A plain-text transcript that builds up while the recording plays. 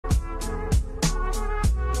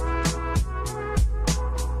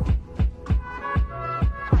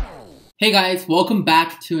Hey guys, welcome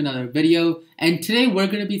back to another video, and today we're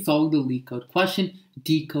going to be solving the LeetCode question,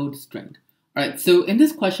 Decode String. Alright, so in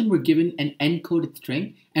this question we're given an encoded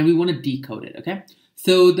string and we want to decode it, okay?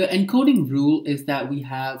 So the encoding rule is that we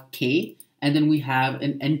have k and then we have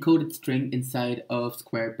an encoded string inside of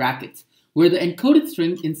square brackets, where the encoded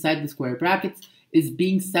string inside the square brackets is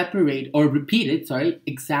being repeated,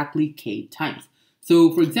 exactly k times.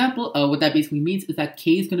 So for example, what that basically means is that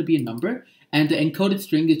k is going to be a number and the encoded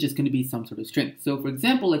string is just going to be some sort of string. So for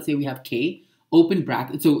example, let's say we have k, open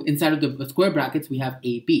bracket. So inside of the square brackets, we have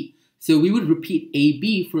AB. So we would repeat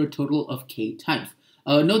AB for a total of k times.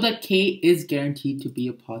 Note that k is guaranteed to be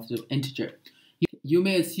a positive integer. You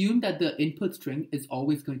may assume that the input string is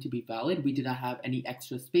always going to be valid. We do not have any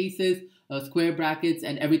extra spaces, square brackets,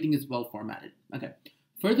 and everything is well formatted. Okay.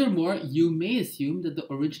 Furthermore, you may assume that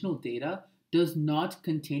the original data does not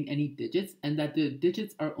contain any digits and that the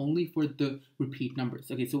digits are only for the repeat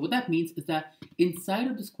numbers. Okay, so what that means is that inside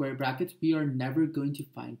of the square brackets, we are never going to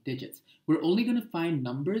find digits. We're only going to find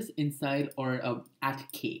numbers inside or at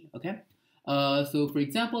k, okay? So for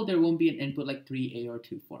example, there won't be an input like 3a or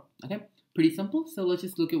 24, okay? Pretty simple. So let's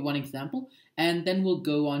just look at one example and then we'll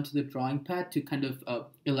go on to the drawing pad to kind of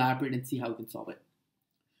elaborate and see how we can solve it.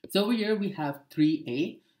 So over here, we have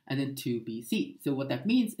 3a and then 2bc. So what that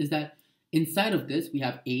means is that inside of this, we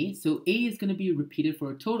have A. So A is going to be repeated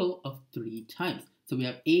for a total of 3 times. So we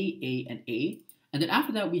have A, and A. And then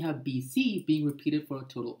after that, we have BC being repeated for a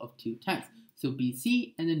total of 2 times. So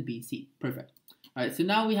BC and then BC. Perfect. All right, so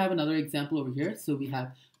now we have another example over here. So we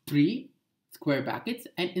have 3 square brackets.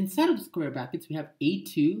 And inside of the square brackets, we have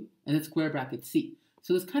A2 and then square bracket C.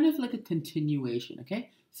 So it's kind of like a continuation,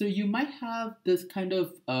 okay? So you might have this kind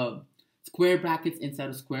of square brackets inside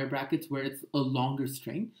of square brackets where it's a longer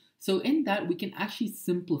string. So in that, we can actually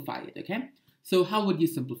simplify it, okay? So how would you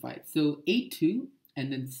simplify it? So A2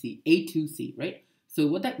 and then C, A2C, right? So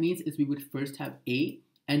what that means is we would first have A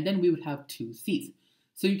and then we would have 2 C's.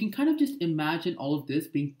 So you can kind of just imagine all of this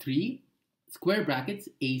being 3 square brackets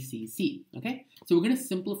ACC, okay? So we're going to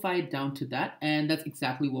simplify it down to that, and that's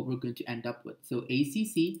exactly what we're going to end up with. So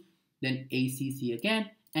ACC, then ACC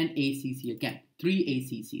again, and ACC again, 3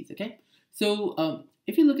 ACCs, okay? So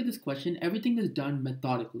if you look at this question, everything is done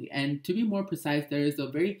methodically. And to be more precise, there is a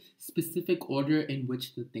very specific order in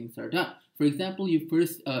which the things are done. For example, you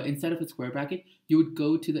first, inside of a square bracket, you would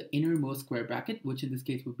go to the innermost square bracket, which in this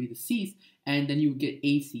case would be the C's, and then you would get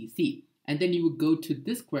ACC. And then you would go to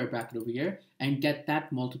this square bracket over here and get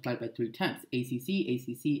that multiplied by 3 times, ACC,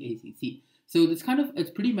 ACC, ACC. So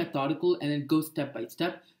it's pretty methodical and it goes step by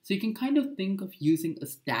step. So you can kind of think of using a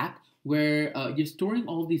stack where you're storing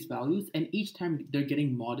all these values and each time they're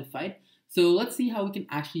getting modified. So let's see how we can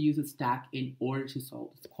actually use a stack in order to solve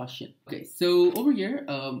this question. Okay, so over here,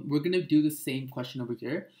 we're going to do the same question over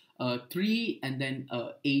here. 3 and then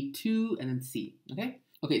A2 and then C, okay?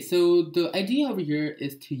 Okay, so the idea over here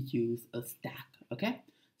is to use a stack, okay?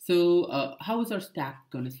 So how is our stack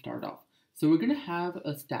going to start off? So we're going to have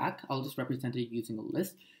a stack. I'll just represent it using a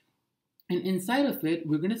list. And inside of it,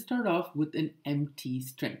 we're going to start off with an empty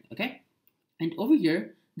string, okay? And over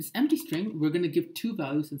here, this empty string, we're going to give 2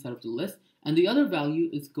 values inside of the list, and the other value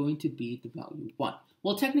is going to be the value 1.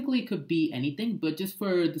 Well, technically, it could be anything, but just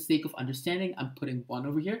for the sake of understanding, I'm putting 1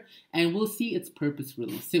 over here, and we'll see its purpose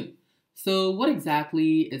really soon. So what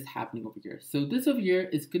exactly is happening over here? So this over here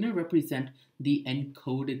is going to represent the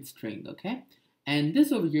encoded string, okay? And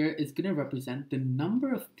this over here is going to represent the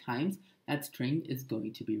number of times that string is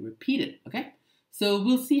going to be repeated, okay? So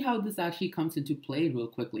we'll see how this actually comes into play real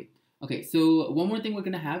quickly. Okay, so one more thing we're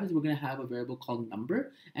going to have is we're going to have a variable called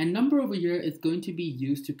number. And number over here is going to be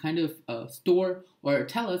used to kind of store or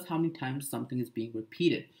tell us how many times something is being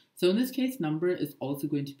repeated. So in this case, number is also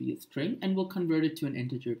going to be a string and we'll convert it to an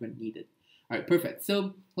integer when needed. All right, perfect.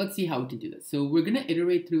 So let's see how we can do this. So we're going to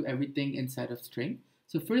iterate through everything inside of string.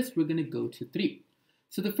 So first we're going to go to 3.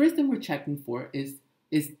 So the first thing we're checking for is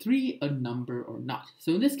 3 a number or not?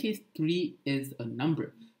 So in this case, 3 is a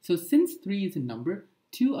number. So since 3 is a number,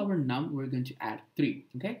 to our num, we're going to add 3,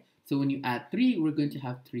 okay? So when you add 3, we're going to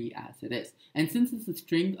have 3 as it is. And since it's a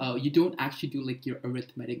string, you don't actually do like your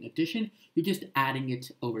arithmetic addition, you're just adding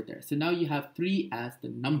it over there. So now you have 3 as the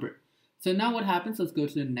number. So now what happens, let's go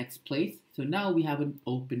to the next place. So now we have an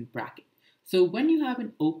open bracket. So when you have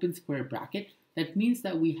an open square bracket, that means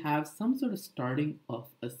that we have some sort of starting of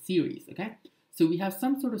a series, okay? So we have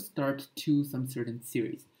some sort of start to some certain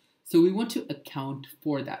series. So we want to account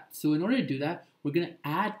for that. So in order to do that, we're going to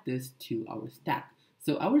add this to our stack.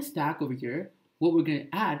 So our stack over here, what we're going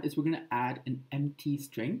to add is we're going to add an empty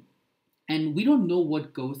string. And we don't know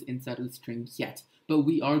what goes inside of the string yet, but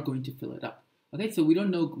we are going to fill it up. Okay, so we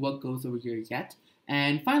don't know what goes over here yet.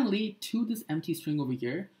 And finally, to this empty string over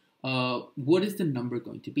here, what is the number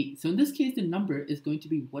going to be? So in this case, the number is going to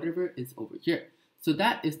be whatever is over here. So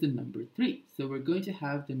that is the number 3. So we're going to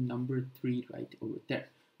have the number 3 right over there.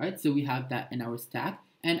 Right? So we have that in our stack.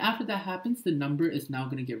 And after that happens, the number is now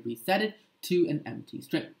going to get resetted to an empty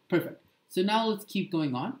string. Perfect. So now let's keep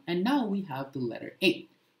going on. And now we have the letter A.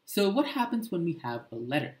 So what happens when we have a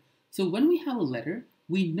letter? So when we have a letter,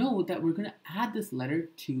 we know that we're going to add this letter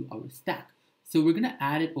to our stack. So we're going to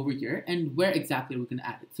add it over here. And where exactly are we going to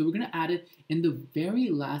add it? So we're going to add it in the very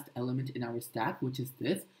last element in our stack, which is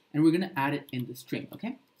this. And we're going to add it in the string,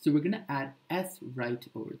 okay? So we're going to add S right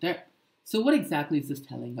over there. So what exactly is this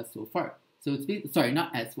telling us so far? So it's, sorry,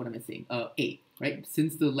 not S, what am I saying? A, right?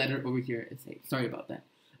 Since the letter over here is A. Sorry about that.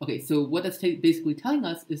 Okay, so what that's basically telling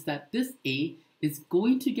us is that this A is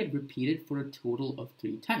going to get repeated for a total of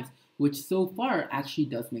 3 times, which so far actually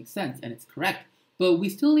does make sense and it's correct. But we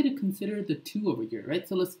still need to consider the 2 over here, right?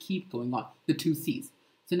 So let's keep going on, the 2 C's.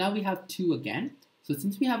 So now we have 2 again. So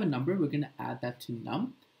since we have a number, we're going to add that to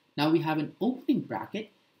num. Now we have an opening bracket,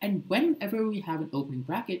 and whenever we have an opening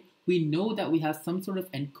bracket, we know that we have some sort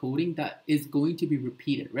of encoding that is going to be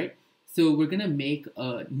repeated, right? So we're going to make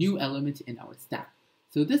a new element in our stack.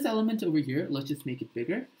 So this element over here, let's just make it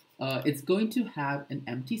bigger. It's going to have an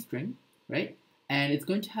empty string, right? And it's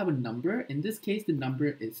going to have a number. In this case, the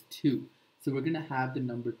number is 2. So we're going to have the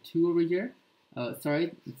number 2 over here.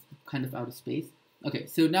 Sorry, it's kind of out of space. Okay,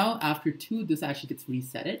 so now after 2, this actually gets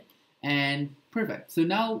resetted. And perfect. So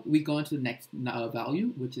now we go on to the next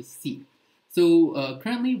value, which is C. So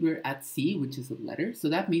currently we're at C, which is a letter. So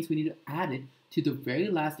that means we need to add it to the very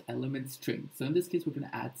last element string. So in this case, we're going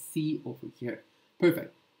to add C over here.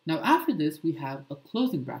 Perfect. Now after this, we have a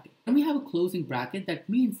closing bracket. When we have a closing bracket, that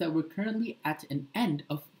means that we're currently at an end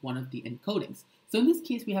of one of the encodings. So in this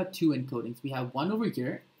case, we have 2 encodings. We have one over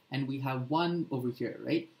here and we have one over here,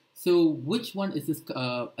 right? So which one is this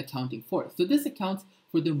accounting for? So this accounts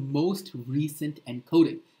for the most recent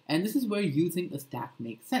encoding. And this is where using a stack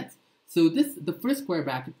makes sense. So the first square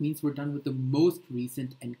bracket means we're done with the most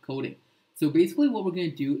recent encoding. So basically what we're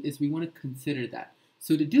going to do is we want to consider that.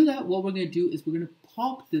 So to do that, what we're going to do is we're going to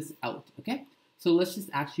pop this out, okay? So let's just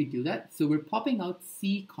actually do that. So we're popping out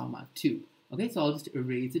C, 2. Okay, so I'll just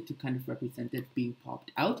erase it to kind of represent it being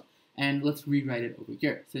popped out. And let's rewrite it over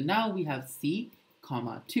here. So now we have C, 2.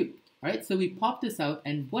 All right, so we pop this out,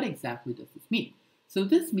 and what exactly does this mean? So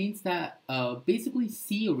this means that basically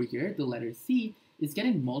C over here, the letter C, is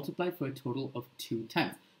getting multiplied for a total of 2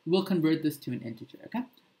 times. We'll convert this to an integer, okay?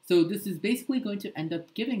 So this is basically going to end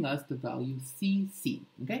up giving us the value CC,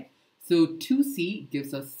 okay? So 2C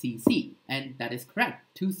gives us CC, and that is correct.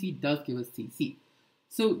 2C does give us CC.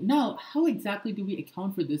 So now, how exactly do we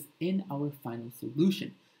account for this in our final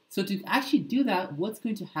solution? So to actually do that, what's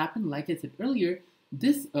going to happen, like I said earlier,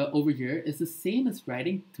 this over here is the same as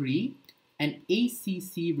writing 3 and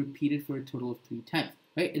ACC repeated for a total of 3 times,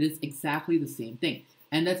 right? It is exactly the same thing.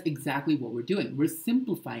 And that's exactly what we're doing. We're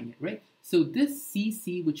simplifying it, right? So this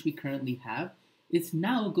CC, which we currently have, is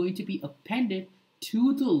now going to be appended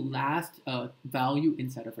to the last value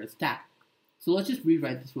inside of our stack. So let's just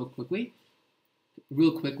rewrite this real quickly.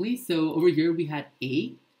 So over here we had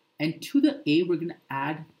A, and to the A we're going to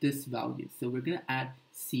add this value. So we're going to add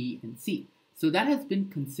C and C. So that has been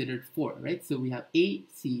considered for, right? So we have A,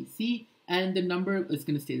 C, C, and the number is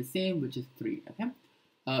going to stay the same, which is 3, okay?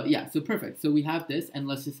 Yeah, so perfect. So we have this, and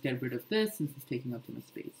let's just get rid of this since it's taking up too much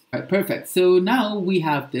space. All right, perfect. So now we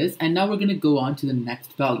have this, and now we're going to go on to the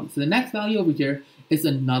next value. So the next value over here is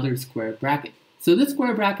another square bracket. So this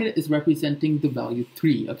square bracket is representing the value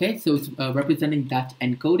 3, okay? So it's representing that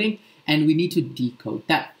encoding, and we need to decode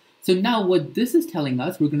that. So now what this is telling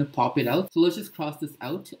us, we're going to pop it out. So let's just cross this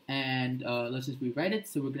out, and let's just rewrite it.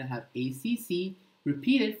 So we're going to have ACC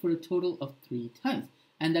repeated for a total of 3 times.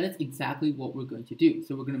 And that is exactly what we're going to do.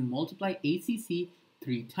 So we're going to multiply ACC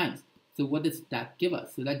 3 times. So what does that give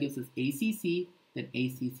us? So that gives us ACC, then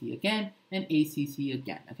ACC again, and ACC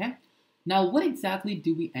again, okay? Now, what exactly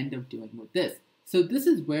do we end up doing with this? So this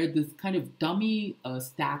is where this kind of dummy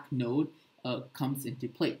stack node comes into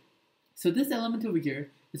play. So this element over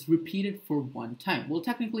here is repeated for 1 time. Well,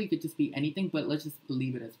 technically, it could just be anything, but let's just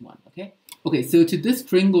leave it as 1, okay? Okay, so to this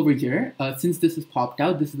string over here, since this is popped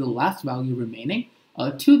out, this is the last value remaining.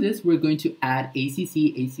 To this, we're going to add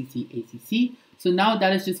ACC, ACC, ACC. So now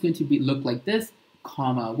that is just going to look like this,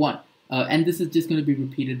 comma 1. And this is just going to be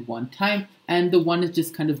repeated 1 time. And the 1 is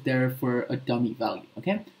just kind of there for a dummy value,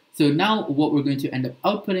 okay? So now what we're going to end up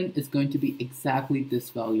outputting is going to be exactly this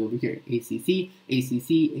value over here, ACC,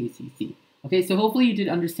 ACC, ACC. Okay, so hopefully you did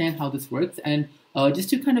understand how this works. And just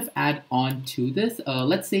to kind of add on to this,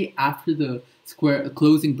 let's say after the square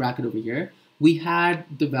closing bracket over here, we had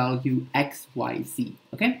the value x, y, z,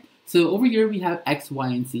 okay? So over here we have x, y,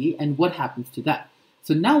 and z, and what happens to that?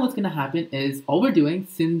 So now what's going to happen is all we're doing,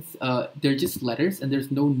 since they're just letters and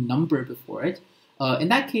there's no number before it, in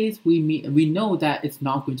that case, we know that it's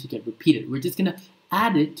not going to get repeated. We're just going to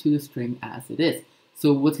add it to the string as it is.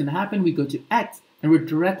 So what's going to happen, we go to x, and we're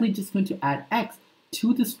directly just going to add x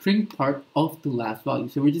to the string part of the last value.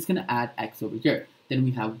 So we're just going to add x over here. Then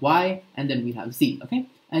we have y, and then we have z, okay?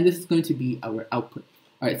 And this is going to be our output.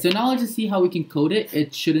 All right, so now let's just see how we can code it.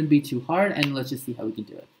 It shouldn't be too hard, and let's just see how we can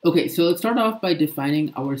do it. Okay, so let's start off by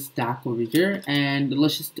defining our stack over here, and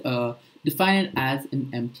let's just define it as an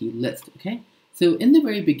empty list, okay? So in the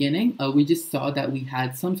very beginning, we just saw that we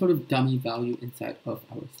had some sort of dummy value inside of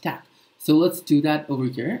our stack. So let's do that over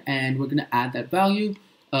here, and we're gonna add that value.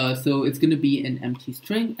 So it's gonna be an empty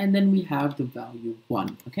string, and then we have the value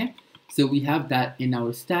 1, okay? So we have that in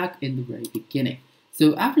our stack in the very beginning.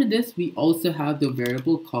 So after this, we also have the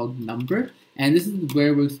variable called number, and this is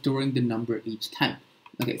where we're storing the number each time.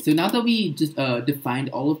 Okay, so now that we just defined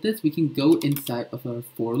all of this, we can go inside of our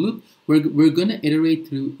for loop. We're gonna iterate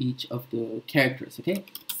through each of the characters, okay?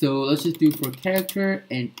 So let's just do for character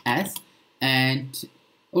and s, and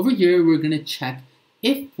over here, we're gonna check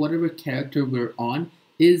if whatever character we're on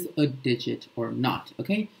is a digit or not,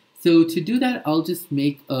 okay? So to do that, I'll just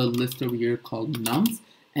make a list over here called nums,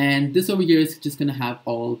 and this over here is just gonna have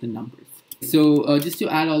all the numbers. So just to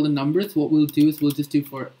add all the numbers, what we'll do is we'll just do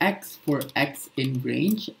for x in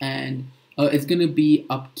range, and it's gonna be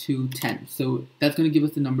up to 10. So that's gonna give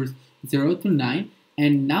us the numbers 0 through 9.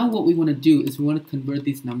 And now what we wanna do is we wanna convert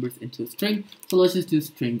these numbers into a string. So let's just do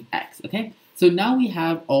string x, okay? So now we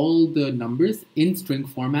have all the numbers in string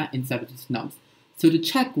format inside of this nums. So to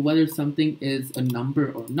check whether something is a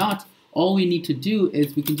number or not, all we need to do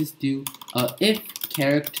is we can just do if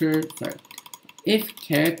character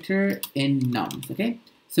in nums, okay?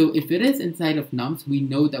 So if it is inside of nums, we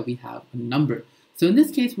know that we have a number. So in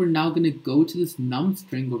this case, we're now gonna go to this num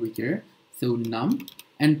string over here, so num,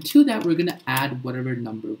 and to that, we're gonna add whatever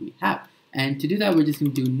number we have. And to do that, we're just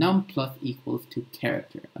gonna do num plus equals to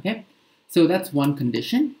character, okay? So that's one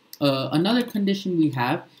condition. Another condition we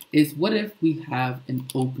have is what if we have an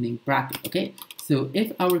opening bracket, okay? So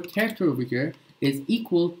if our character over here is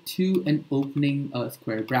equal to an opening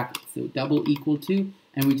square bracket, so double equal to,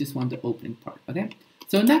 and we just want the opening part, okay?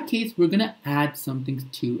 So in that case, we're gonna add something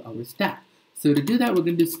to our stack. So to do that, we're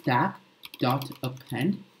gonna do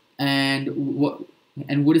stack.append, and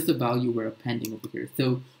what is the value we're appending over here?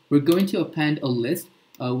 So we're going to append a list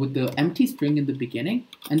with the empty string in the beginning,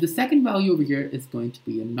 and the second value over here is going to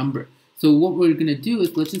be a number. So what we're gonna do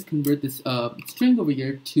is let's just convert this string over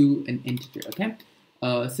here to an integer, okay?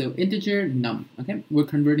 So integer num, okay? We're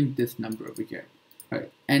converting this number over here. All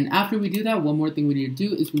right, and after we do that, one more thing we need to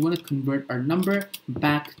do is we want to convert our number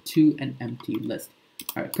back to an empty list.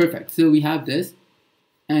 All right, perfect. So we have this,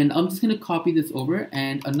 and I'm just going to copy this over.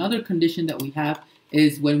 And another condition that we have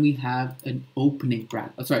is when we have an opening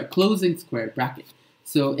bracket, closing square bracket.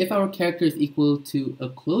 So if our character is equal to a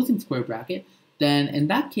closing square bracket, then in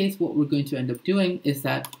that case, what we're going to end up doing is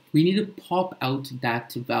that we need to pop out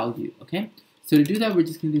that value, okay? So to do that, we're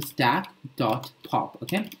just going to do stack.pop,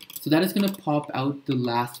 okay? So that is going to pop out the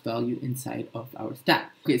last value inside of our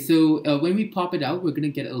stack. Okay, so when we pop it out, we're going to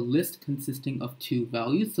get a list consisting of 2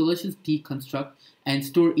 values. So let's just deconstruct and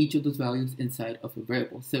store each of those values inside of a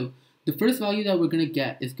variable. So the first value that we're going to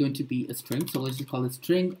get is going to be a string. So let's just call it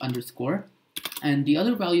string underscore. And the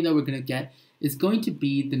other value that we're going to get is going to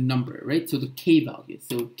be the number, right? So the k value,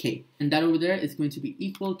 so k. And that over there is going to be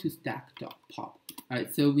equal to stack.pop. All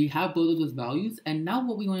right, so we have both of those values, and now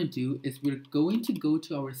what we want to do is we're going to go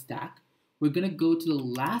to our stack, we're going to go to the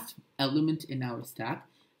last element in our stack,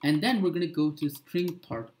 and then we're going to go to the string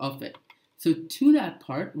part of it. So to that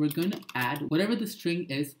part, we're going to add whatever the string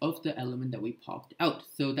is of the element that we popped out.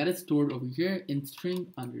 So that is stored over here in string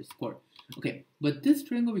underscore. Okay, but this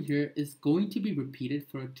string over here is going to be repeated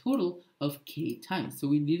for a total of k times. So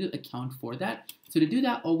we need to account for that. So to do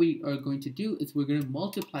that, all we are going to do is we're going to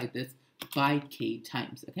multiply this by k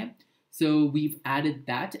times, okay? So we've added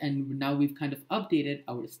that, and now we've kind of updated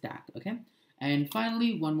our stack, okay? And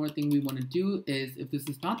finally, one more thing we want to do is, if this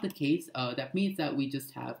is not the case, that means that we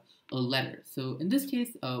just have a letter. So in this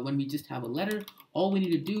case, when we just have a letter, all we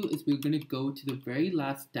need to do is we're going to go to the very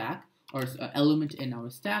last stack, or element in our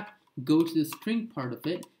stack, go to the string part of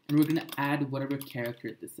it, and we're going to add whatever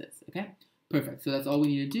character this is, okay? Perfect, so that's all we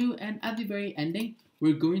need to do, and at the very ending,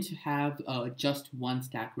 we're going to have just one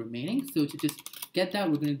stack remaining. So to just get that,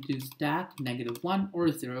 we're going to do stack -1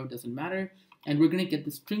 or 0, doesn't matter. and we're going to get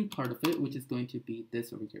the string part of it, which is going to be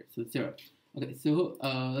this over here, so 0. Okay, so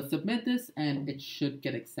let's submit this, and it should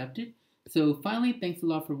get accepted. So finally, thanks a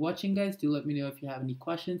lot for watching, guys. Do let me know if you have any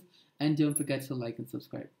questions, and don't forget to like and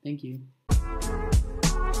subscribe. Thank you.